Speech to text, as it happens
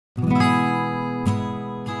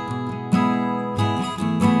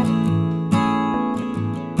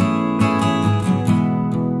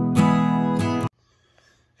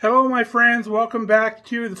Hello my friends, welcome back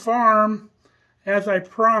to the farm. As I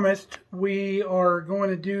promised, we are going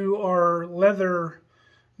to do our leather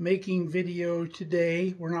making video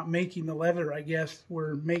today. We're not making the leather, I guess.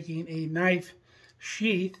 We're making a knife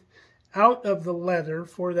sheath out of the leather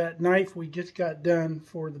for that knife we just got done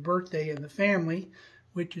for the birthday in the family,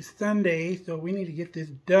 which is Sunday, so we need to get this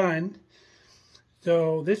done.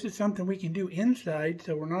 So this is something we can do inside,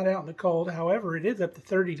 so we're not out in the cold. However, it is up to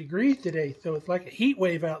 30 degrees today, so it's like a heat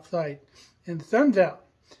wave outside, and the sun's out.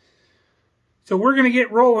 So we're going to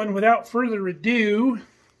get rolling without further ado.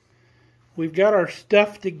 We've got our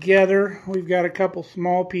stuff together. We've got a couple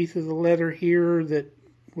small pieces of leather here that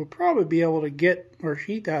we'll probably be able to get our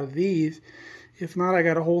sheath out of these. If not, I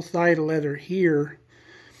got a whole side of leather here.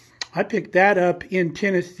 I picked that up in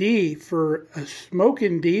Tennessee for a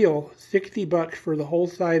smoking deal, 60 bucks for the whole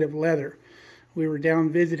side of leather. We were down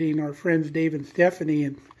visiting our friends Dave and Stephanie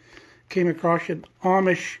and came across an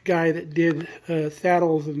Amish guy that did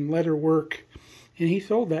saddles and leather work, and he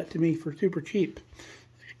sold that to me for super cheap.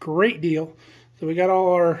 Great deal. So we got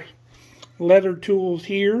all our leather tools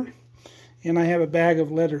here, and I have a bag of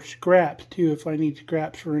leather scraps too if I need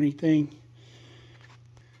scraps for anything.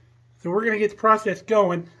 So we're going to get the process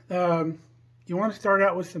going. You want to start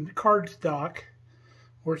out with some cardstock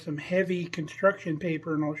or some heavy construction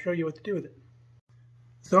paper, and I'll show you what to do with it.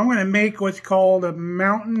 So I'm going to make what's called a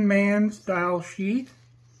mountain man style sheath,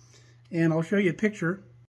 and I'll show you a picture.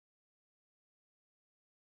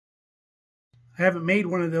 I haven't made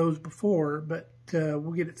one of those before, but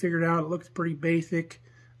we'll get it figured out. It looks pretty basic.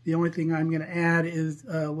 The only thing I'm going to add is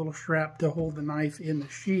a little strap to hold the knife in the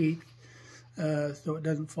sheath, so it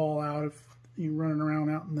doesn't fall out if you're running around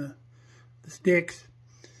out in the sticks.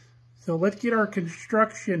 So let's get our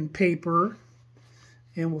construction paper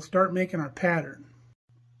and we'll start making our pattern.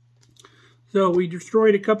 So we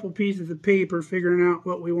destroyed a couple pieces of paper figuring out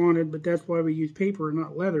what we wanted, but that's why we use paper and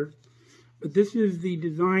not leather. But this is the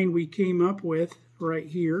design we came up with right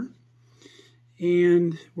here.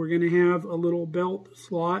 And we're going to have a little belt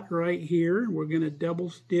slot right here. We're going to double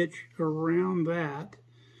stitch around that.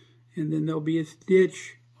 And then there'll be a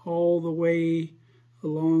stitch all the way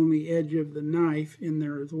along the edge of the knife in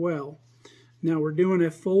there as well. Now we're doing a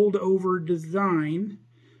fold over design,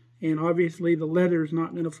 and obviously the leather is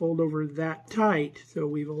not going to fold over that tight, so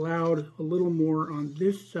we've allowed a little more on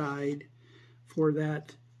this side for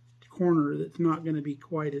that corner that's not going to be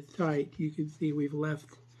quite as tight. You can see we've left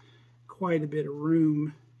quite a bit of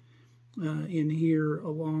room in here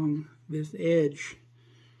along this edge.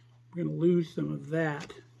 We're going to lose some of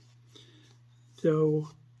that. So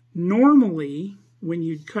normally when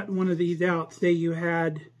you'd cut one of these out, say you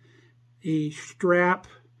had a strap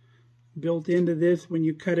built into this when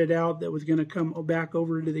you cut it out that was going to come back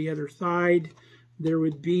over to the other side, there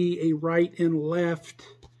would be a right and left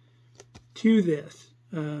to this,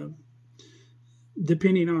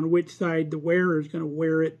 depending on which side the wearer is going to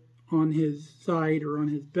wear it on his side or on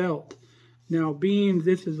his belt. Now, being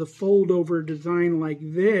this is a fold over design like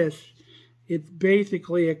this, it's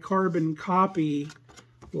basically a carbon copy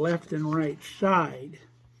left and right side.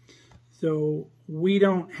 So we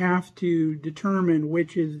don't have to determine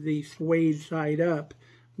which is the suede side up.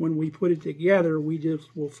 When we put it together, we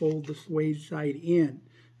just will fold the suede side in,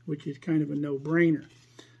 which is kind of a no-brainer.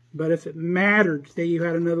 But if it mattered, say you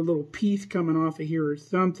had another little piece coming off of here or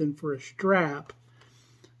something for a strap,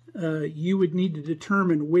 you would need to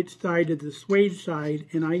determine which side is the suede side,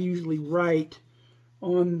 and I usually write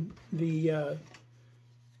on the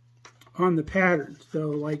pattern. So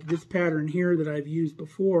like this pattern here that I've used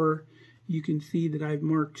before, you can see that I've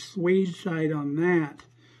marked suede side on that.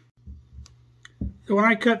 So when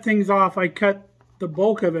I cut things off, I cut the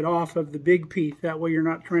bulk of it off of the big piece. That way you're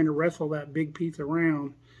not trying to wrestle that big piece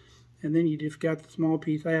around. And then you just got the small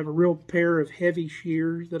piece. I have a real pair of heavy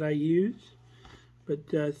shears that I use.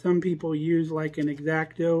 But some people use like an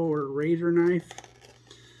X-Acto or a razor knife.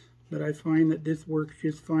 But I find that this works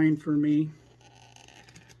just fine for me.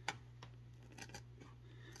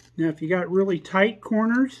 Now if you got really tight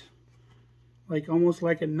corners, like almost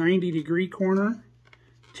like a 90-degree corner,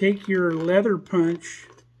 take your leather punch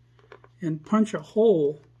and punch a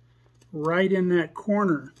hole right in that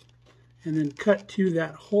corner and then cut to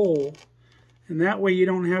that hole. And that way you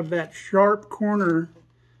don't have that sharp corner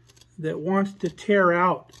that wants to tear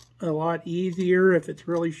out a lot easier. If it's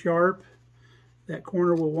really sharp, that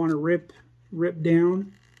corner will want to rip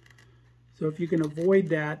down. So if you can avoid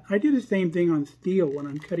that, I do the same thing on steel when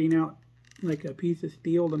I'm cutting out like a piece of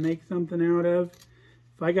steel to make something out of.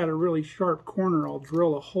 If I got a really sharp corner, I'll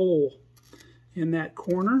drill a hole in that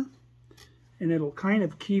corner and it'll kind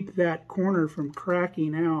of keep that corner from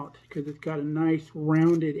cracking out because it's got a nice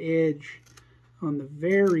rounded edge on the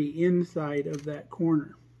very inside of that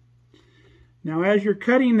corner. Now as you're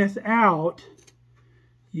cutting this out,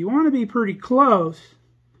 you want to be pretty close,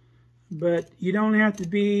 but you don't have to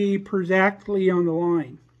be exactly on the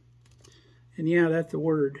line. And yeah, that's the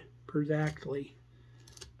word, exactly.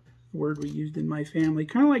 The word we used in my family.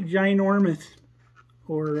 Kind of like ginormous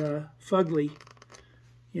or fugly.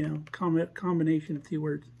 You know, combination of two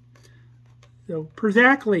words. So,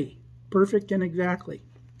 exactly. Perfect and exactly.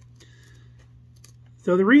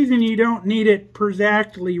 So the reason you don't need it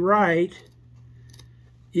exactly right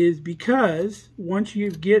is because once you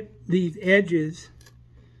get these edges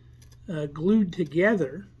glued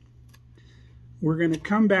together, we're going to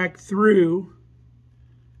come back through.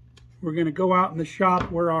 We're going to go out in the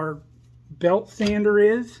shop where our belt sander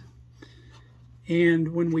is,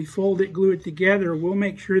 and when we fold it, glue it together, we'll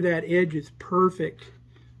make sure that edge is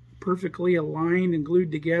perfectly aligned and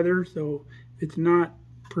glued together. So if it's not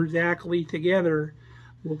exactly together,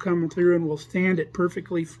 we'll come through and we'll sand it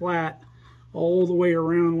perfectly flat all the way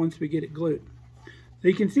around once we get it glued. So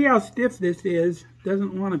you can see how stiff this is. It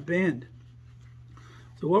doesn't want to bend.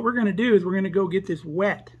 So what we're going to do is we're going to go get this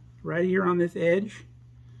wet right here on this edge.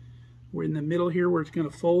 We're in the middle here where it's going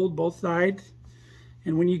to fold both sides.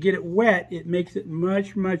 And when you get it wet, it makes it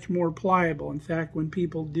much, much more pliable. In fact, when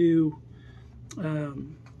people do,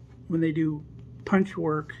 when they do punch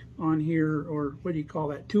work on here, or what do you call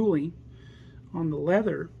that, tooling on the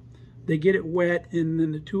leather, they get it wet and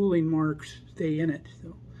then the tooling marks stay in it.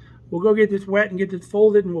 So we'll go get this wet and get this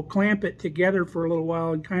folded, and we'll clamp it together for a little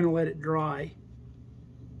while and kind of let it dry.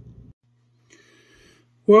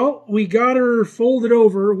 Well, we got her folded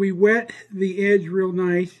over. We wet the edge real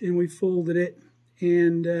nice and we folded it.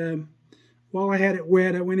 And while I had it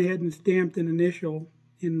wet, I went ahead and stamped an initial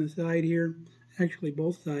in the side here. Actually,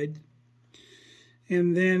 both sides.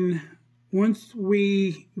 And then once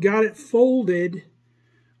we got it folded,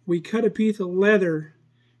 we cut a piece of leather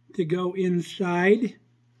to go inside.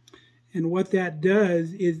 And what that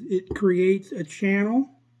does is it creates a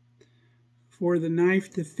channel for the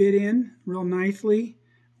knife to fit in real nicely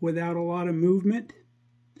without a lot of movement.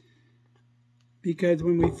 Because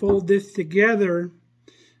when we fold this together,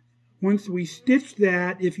 once we stitch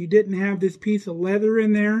that, if you didn't have this piece of leather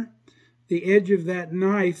in there, the edge of that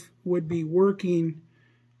knife would be working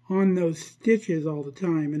on those stitches all the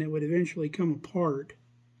time, and it would eventually come apart.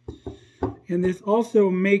 And this also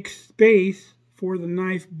makes space for the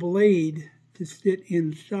knife blade to sit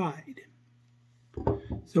inside.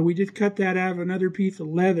 So we just cut that out of another piece of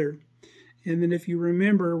leather. And then if you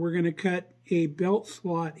remember, we're going to cut a belt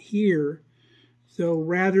slot here. So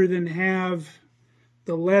rather than have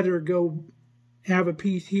the leather go have a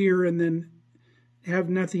piece here and then have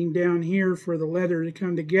nothing down here for the leather to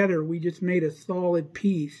come together, we just made a solid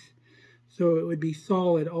piece. So it would be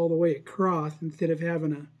solid all the way across instead of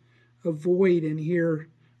having a void in here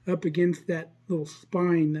up against that little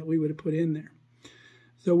spine that we would have put in there.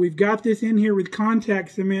 So we've got this in here with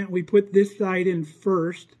contact cement. We put this side in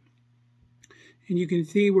first. And you can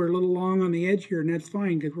see we're a little long on the edge here, and that's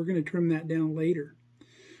fine because we're going to trim that down later.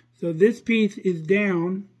 So this piece is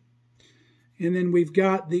down, and then we've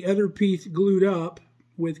got the other piece glued up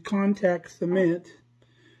with contact cement.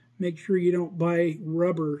 Make sure you don't buy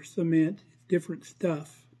rubber cement. It's different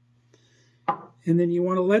stuff. And then you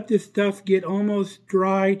want to let this stuff get almost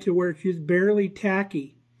dry to where it's just barely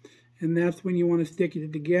tacky. And that's when you want to stick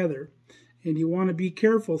it together. And you want to be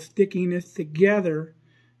careful sticking this together,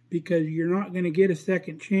 because you're not going to get a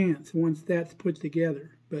second chance once that's put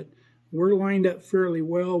together. But we're lined up fairly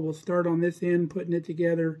well. We'll start on this end, putting it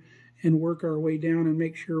together, and work our way down and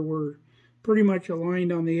make sure we're pretty much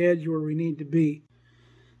aligned on the edge where we need to be.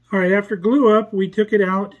 All right, after glue up, we took it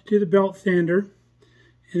out to the belt sander,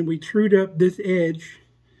 and we trued up this edge.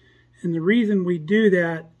 And the reason we do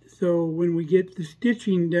that, so when we get the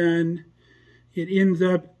stitching done, it ends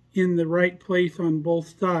up in the right place on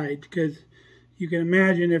both sides, because you can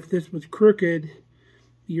imagine if this was crooked,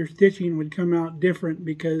 your stitching would come out different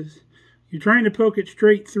because you're trying to poke it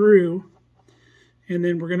straight through, and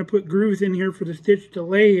then we're going to put grooves in here for the stitch to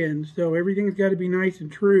lay in. So everything's got to be nice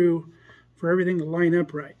and true for everything to line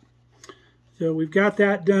up right. So we've got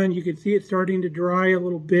that done. You can see it starting to dry a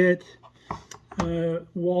little bit.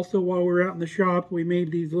 Also, while we were out in the shop, we made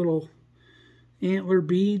these little antler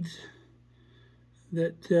beads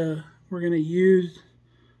that we're going to use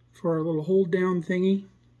for our little hold down thingy.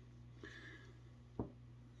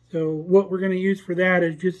 So what we're going to use for that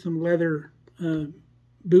is just some leather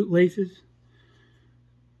boot laces.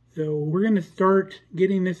 So we're going to start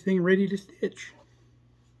getting this thing ready to stitch.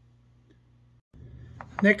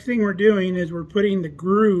 Next thing we're doing is we're putting the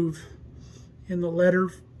groove in the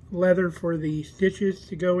leather for the stitches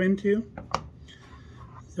to go into.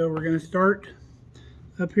 So we're going to start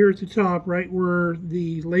up here at the top, right where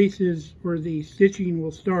the laces or the stitching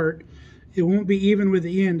will start. It won't be even with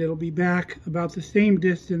the end. It'll be back about the same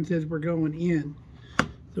distance as we're going in.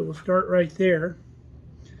 So we'll start right there.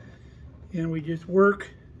 And we just work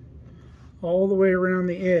all the way around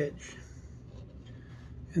the edge.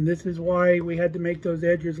 And this is why we had to make those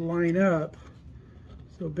edges line up.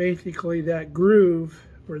 So basically that groove,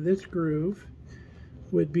 or this groove,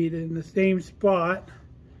 would be in the same spot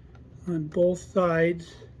on both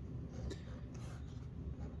sides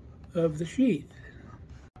of the sheath.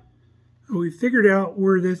 We figured out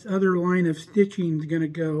where this other line of stitching is going to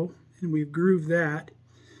go, and we've grooved that.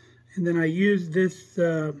 And then I used this,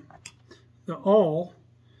 the awl,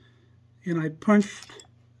 and I punched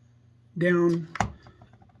down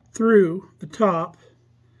through the top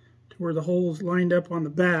to where the holes lined up on the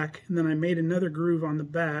back, and then I made another groove on the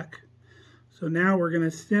back. So now we're going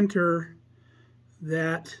to center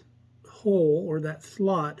that hole or that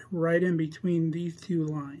slot right in between these two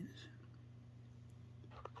lines.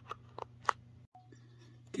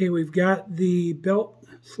 Okay, we've got the belt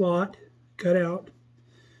slot cut out.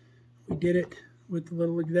 We did it with the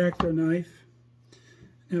little X-Acto knife.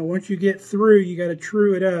 Now once you get through, you got to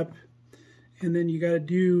true it up, and then you got to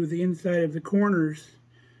do the inside of the corners.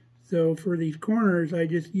 So for these corners, I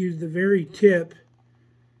just use the very tip.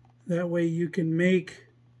 That way you can make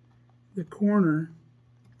the corner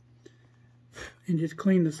and just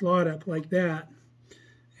clean the slot up like that.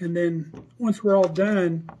 And then once we're all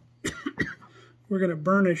done, we're going to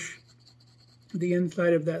burnish the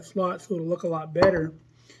inside of that slot so it'll look a lot better.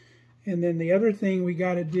 And then the other thing we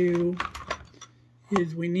got to do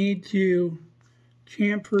is we need to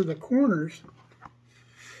chamfer the corners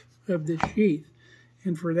of this sheath.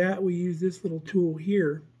 And for that we use this little tool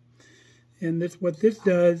here. And what this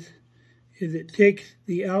does is it takes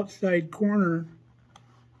the outside corner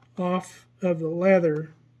off of the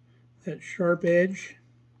leather, that sharp edge,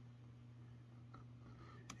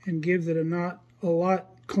 and gives it a lot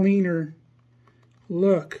cleaner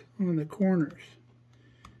look on the corners.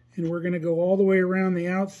 And we're going to go all the way around the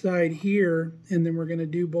outside here, and then we're going to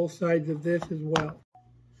do both sides of this as well.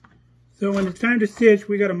 So when it's time to stitch,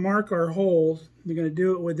 we got to mark our holes. We're going to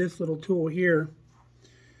do it with this little tool here.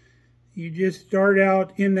 You just start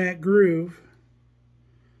out in that groove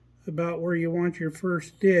about where you want your first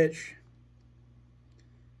stitch,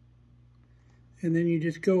 and then you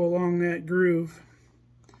just go along that groove,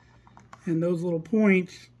 and those little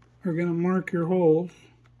points are going to mark your holes.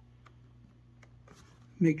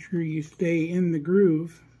 Make sure you stay in the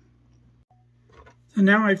groove. So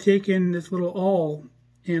now I've taken this little awl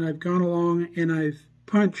and I've gone along and I've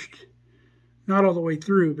punched, not all the way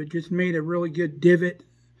through, but just made a really good divot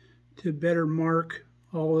to better mark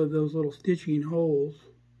all of those little stitching holes.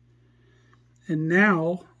 And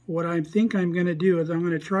now what I think I'm going to do is I'm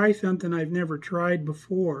going to try something I've never tried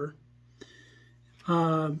before.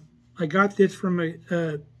 I got this from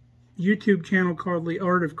a YouTube channel called The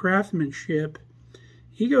Art of Craftsmanship.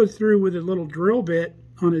 He goes through with a little drill bit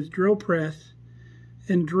on his drill press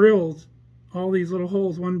and drills all these little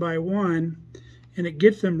holes one by one, and it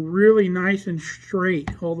gets them really nice and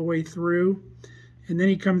straight all the way through. And then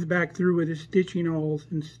he comes back through with his stitching awls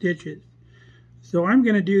and stitches. So I'm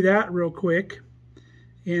going to do that real quick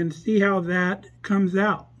and see how that comes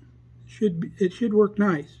out. It should work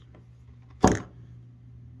nice.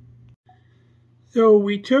 So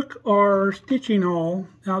we took our stitching awl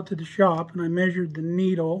out to the shop, and I measured the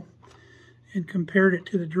needle and compared it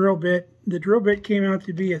to the drill bit. The drill bit came out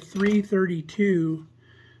to be a 332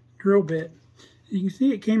 drill bit. You can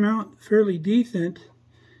see it came out fairly decent,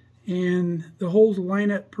 and the holes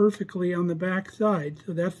line up perfectly on the back side,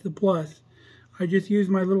 so that's the plus. I just used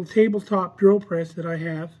my little tabletop drill press that I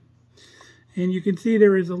have, and you can see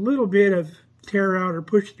there is a little bit of tear out or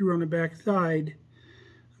push through on the back side,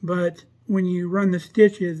 but when you run the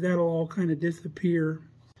stitches, that'll all kind of disappear.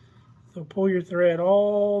 So pull your thread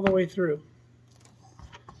all the way through.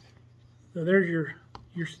 So there's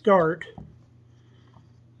your start.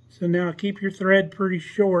 So now keep your thread pretty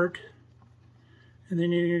short, and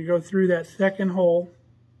then you're going to go through that second hole,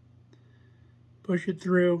 push it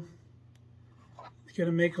through. It's going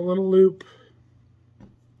to make a little loop.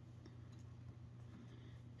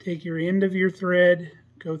 Take your end of your thread,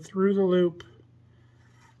 go through the loop,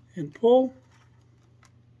 and pull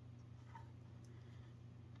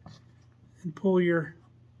your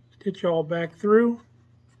stitch awl back through.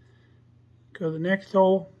 Go to the next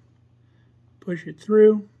hole, push it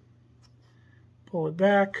through, pull it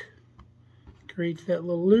back, creates that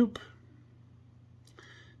little loop.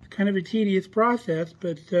 It's kind of a tedious process,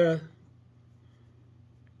 but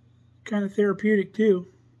kind of therapeutic too.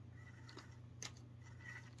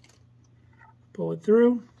 Pull it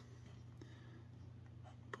through,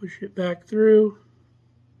 push it back through,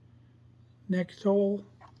 next hole.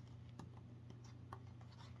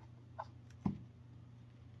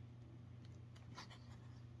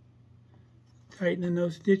 Tightening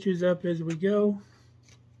those stitches up as we go.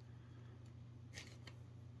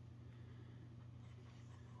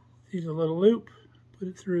 Here's a little loop, put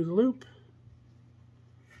it through the loop.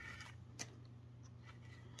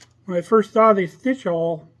 When I first saw this stitch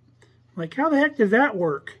awl, I'm like, how the heck does that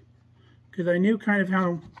work? Because I knew kind of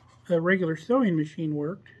how a regular sewing machine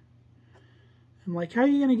worked. I'm like, how are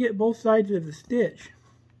you going to get both sides of the stitch?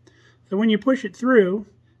 So when you push it through,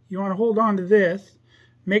 you want to hold on to this.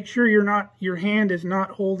 Make sure your hand is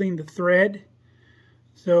not holding the thread,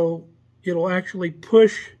 so it'll actually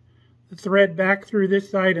push the thread back through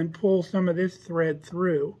this side and pull some of this thread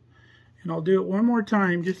through. And I'll do it one more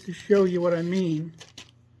time just to show you what I mean.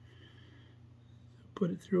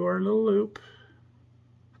 Put it through our little loop.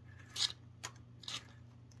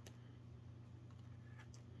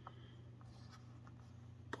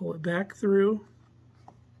 Pull it back through.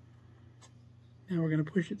 Now we're going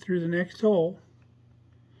to push it through the next hole.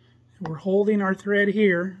 We're holding our thread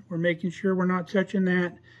here. We're making sure we're not touching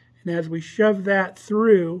that. And as we shove that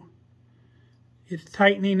through, it's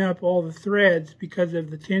tightening up all the threads because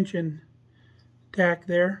of the tension tack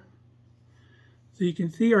there. So you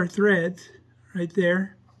can see our threads right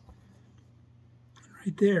there.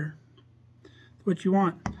 Right there. That's what you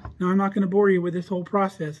want. Now I'm not going to bore you with this whole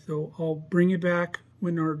process, so I'll bring it back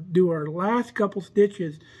when we do our last couple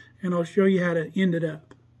stitches, and I'll show you how to end it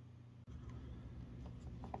up.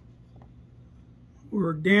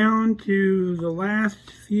 We're down to the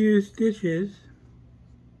last few stitches.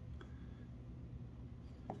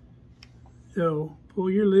 So pull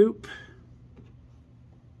your loop,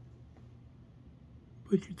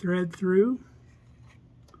 put your thread through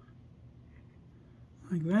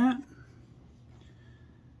like that.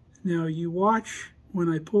 Now you watch when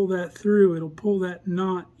I pull that through, it'll pull that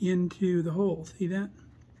knot into the hole. See that?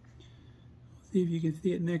 See if you can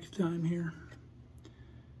see it next time here.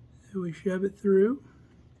 So we shove it through,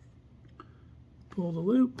 pull the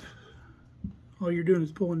loop. All you're doing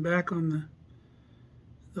is pulling back on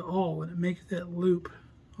the awl, and it makes that loop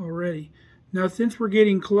already. Now since we're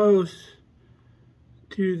getting close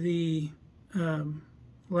to the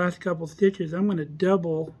last couple stitches, I'm going to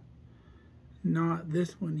double knot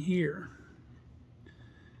this one here.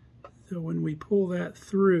 So when we pull that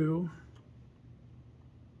through,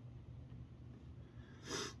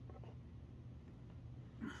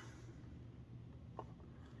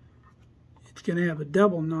 it's going to have a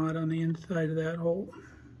double knot on the inside of that hole.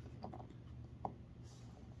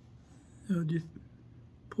 So just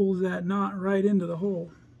pulls that knot right into the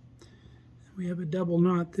hole. We have a double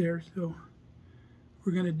knot there, so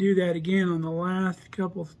we're going to do that again on the last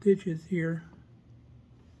couple stitches here.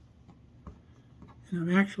 And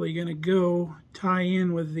I'm actually going to go tie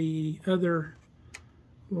in with the other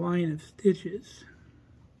line of stitches.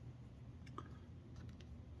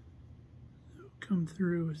 Come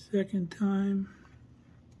through a second time.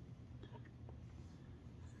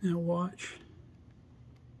 Now watch.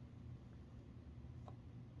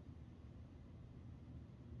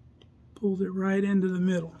 Pulls it right into the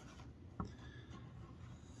middle.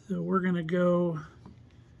 So we're going to go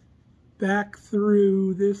back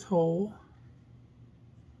through this hole.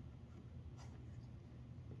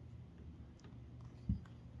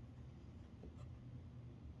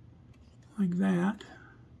 Like that.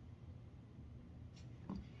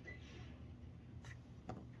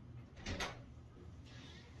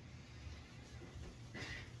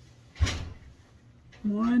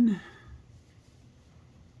 One,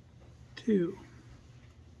 two.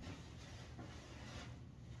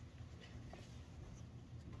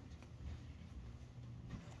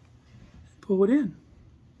 Pull it in.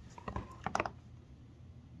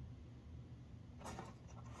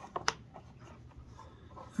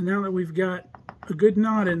 And now that we've got a good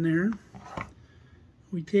knot in there,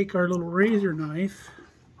 we take our little razor knife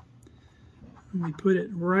and we put it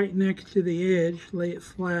right next to the edge, lay it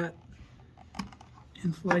flat,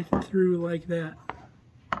 and slice it through like that.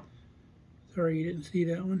 Sorry you didn't see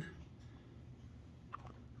that one.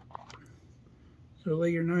 So lay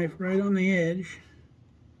your knife right on the edge,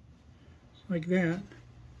 like that.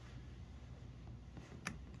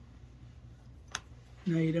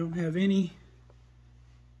 Now you don't have any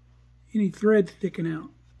thread sticking out.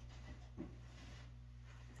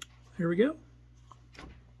 There we go.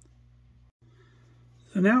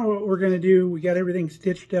 So now what we're going to do, we got everything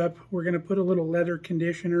stitched up. We're going to put a little leather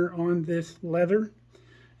conditioner on this leather.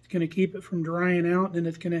 It's going to keep it from drying out, and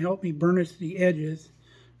it's going to help me burnish the edges.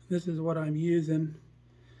 This is what I'm using.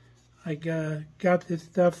 I got this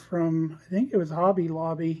stuff from, I think it was Hobby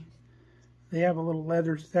Lobby. They have a little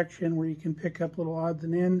leather section where you can pick up little odds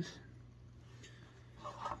and ends.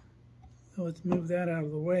 So let's move that out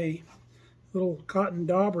of the way. Little cotton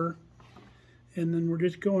dauber, and then we're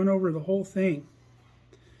just going over the whole thing.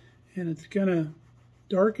 And it's going to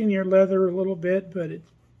darken your leather a little bit, but it's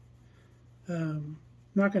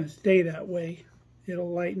not going to stay that way.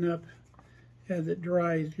 It'll lighten up as it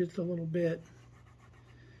dries just a little bit.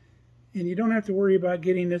 And you don't have to worry about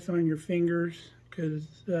getting this on your fingers because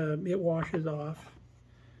it washes off.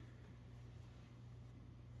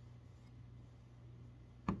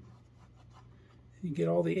 You get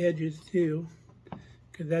all the edges too,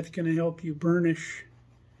 because that's going to help you burnish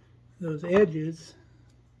those edges.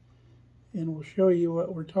 And we'll show you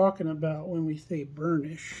what we're talking about when we say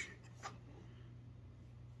burnish.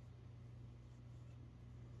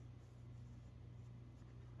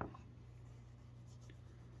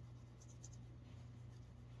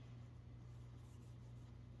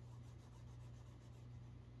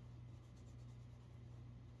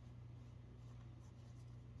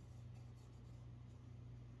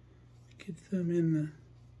 Get some in the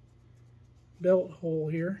belt hole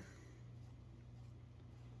here.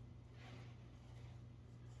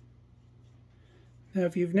 Now,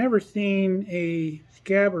 if you've never seen a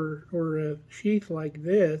scabbard or a sheath like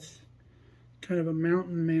this, kind of a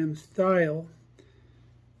mountain man style,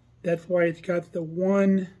 that's why it's got the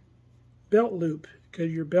one belt loop, because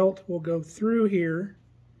your belt will go through here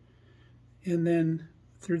and then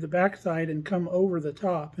through the backside and come over the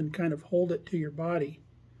top and kind of hold it to your body.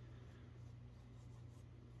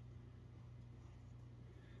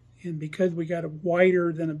 And because we got a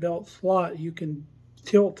wider than a belt slot, you can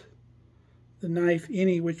tilt the knife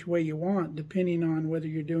any which way you want, depending on whether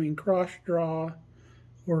you're doing cross draw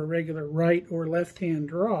or a regular right or left hand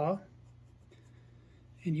draw.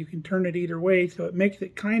 And you can turn it either way, so it makes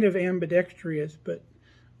it kind of ambidextrous, but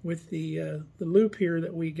with the loop here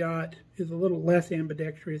that we got is a little less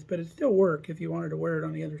ambidextrous, but it still work if you wanted to wear it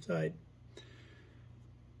on the other side.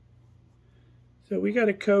 So we got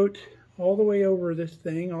a coat all the way over this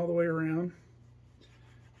thing, all the way around.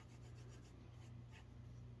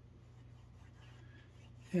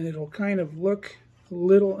 And it'll kind of look a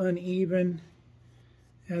little uneven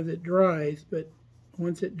as it dries, but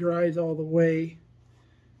once it dries all the way,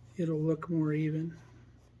 it'll look more even.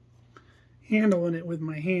 Handling it with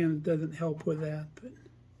my hands doesn't help with that, but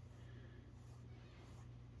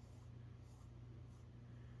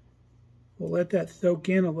we'll let that soak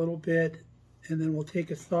in a little bit, and then we'll take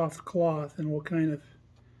a soft cloth and we'll kind of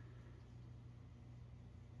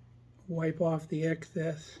wipe off the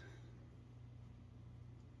excess.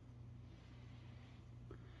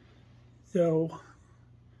 So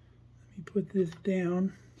let me put this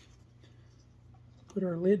down, put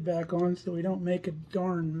our lid back on so we don't make a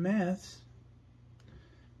darn mess.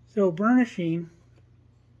 So burnishing,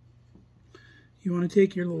 you want to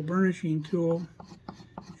take your little burnishing tool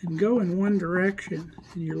and go in one direction,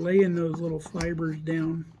 and you're laying those little fibers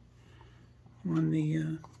down on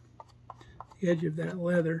the edge of that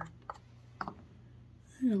leather.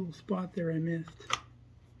 There's a little spot there I missed.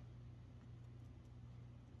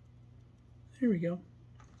 There we go.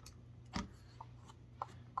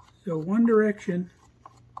 So one direction.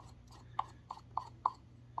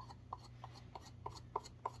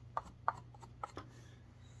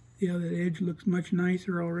 See how that edge looks much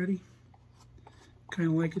nicer already? Kind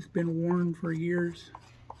of like it's been worn for years.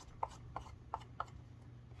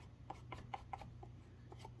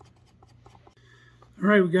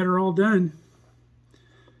 Alright, we got her all done.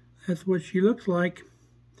 That's what she looks like.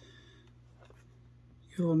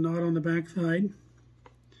 Get a little knot on the back side.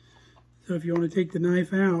 So if you want to take the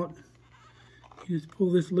knife out, you just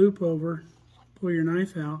pull this loop over, pull your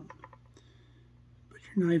knife out, put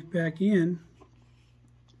your knife back in,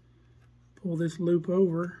 pull this loop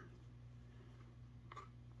over,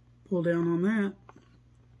 pull down on that.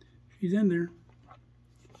 She's in there.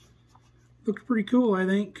 Looks pretty cool, I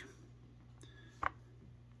think.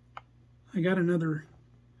 I got another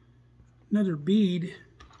bead.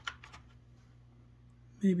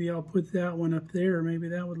 Maybe I'll put that one up there. Maybe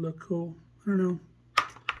that would look cool. I don't know.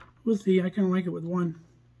 We'll see. I kind of like it with one.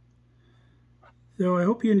 So I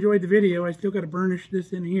hope you enjoyed the video. I still got to burnish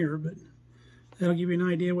this in here, but that'll give you an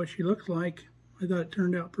idea what she looks like. I thought it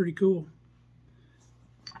turned out pretty cool.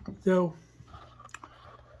 So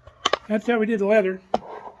that's how we did the leather.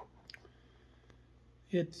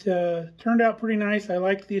 It turned out pretty nice. I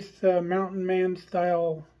like this mountain man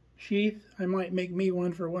style sheath. I might make me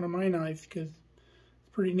one for one of my knives because it's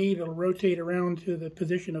pretty neat. It'll rotate around to the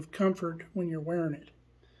position of comfort when you're wearing it.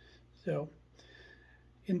 So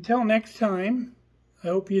until next time, I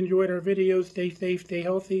hope you enjoyed our videos. Stay safe, stay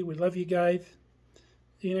healthy. We love you guys.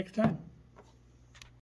 See you next time.